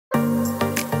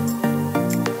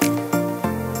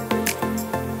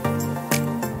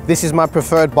This is my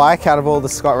preferred bike out of all the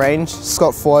Scott range,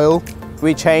 Scott foil.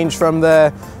 We changed from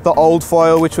the old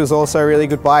foil, which was also a really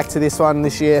good bike, to this one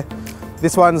this year.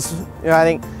 This one's, I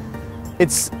think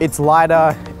it's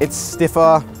lighter, it's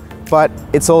stiffer, but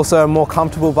it's also a more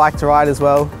comfortable bike to ride as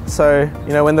well. So,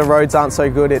 when the roads aren't so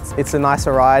good, it's a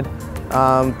nicer ride.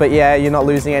 But yeah, you're not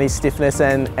losing any stiffness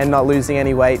and not losing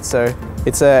any weight. So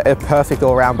it's a perfect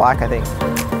all-round bike, I think.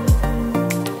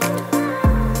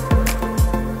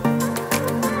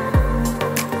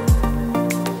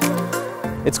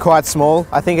 It's quite small.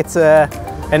 I think it's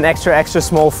an extra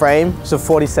small frame, so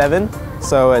 47.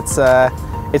 So it's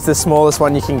the smallest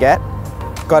one you can get.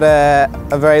 Got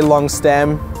a very long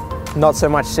stem, not so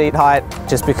much seat height,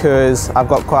 just because I've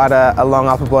got quite a long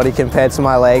upper body compared to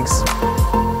my legs.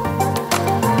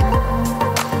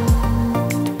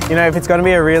 If it's going to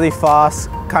be a really fast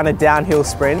kind of downhill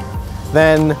sprint,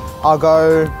 then I'll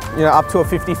go up to a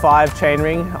 55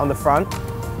 chainring on the front,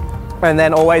 and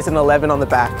then always an 11 on the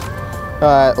back.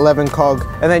 11 cog,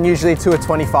 and then usually to a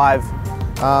 25.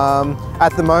 At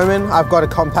the moment, I've got a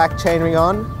compact chainring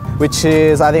on, which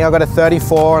is, I think I've got a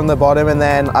 34 on the bottom, and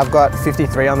then I've got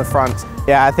 53 on the front.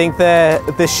 Yeah, I think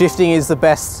the shifting is the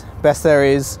best there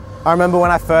is. I remember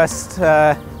when I first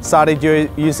started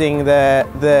using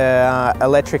the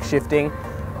electric shifting,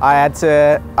 I had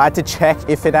to check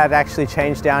if it had actually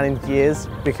changed down in gears,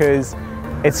 because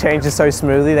it changes so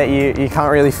smoothly that you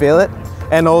can't really feel it.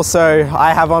 And also,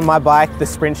 I have on my bike the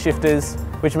sprint shifters,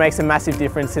 which makes a massive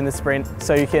difference in the sprint.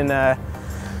 So you can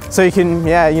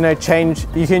change.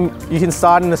 You can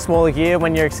start in the smaller gear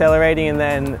when you're accelerating, and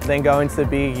then go into the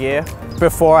bigger gear.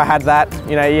 Before I had that,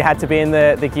 you had to be in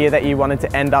the gear that you wanted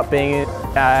to end up being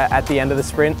at the end of the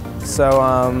sprint.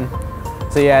 So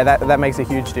yeah, that makes a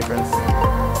huge difference.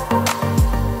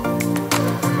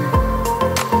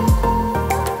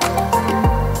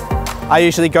 I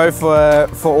usually go for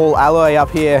all alloy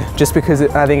up here, just because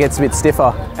I think it's a bit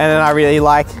stiffer. And then I really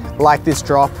like this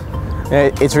drop.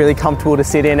 It's really comfortable to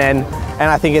sit in, and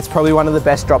I think it's probably one of the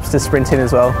best drops to sprint in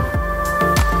as well.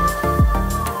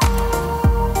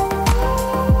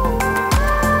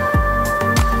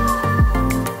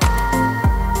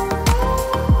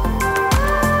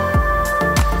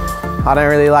 I don't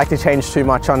really like to change too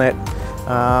much on it.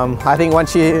 I think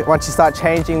once you start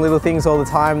changing little things all the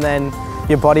time, then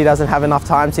your body doesn't have enough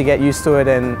time to get used to it,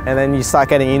 and then you start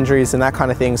getting injuries and that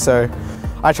kind of thing. So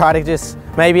I try to just,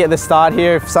 maybe at the start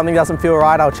here, if something doesn't feel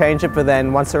right, I'll change it, but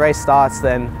then once the race starts,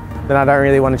 then I don't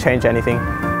really want to change anything.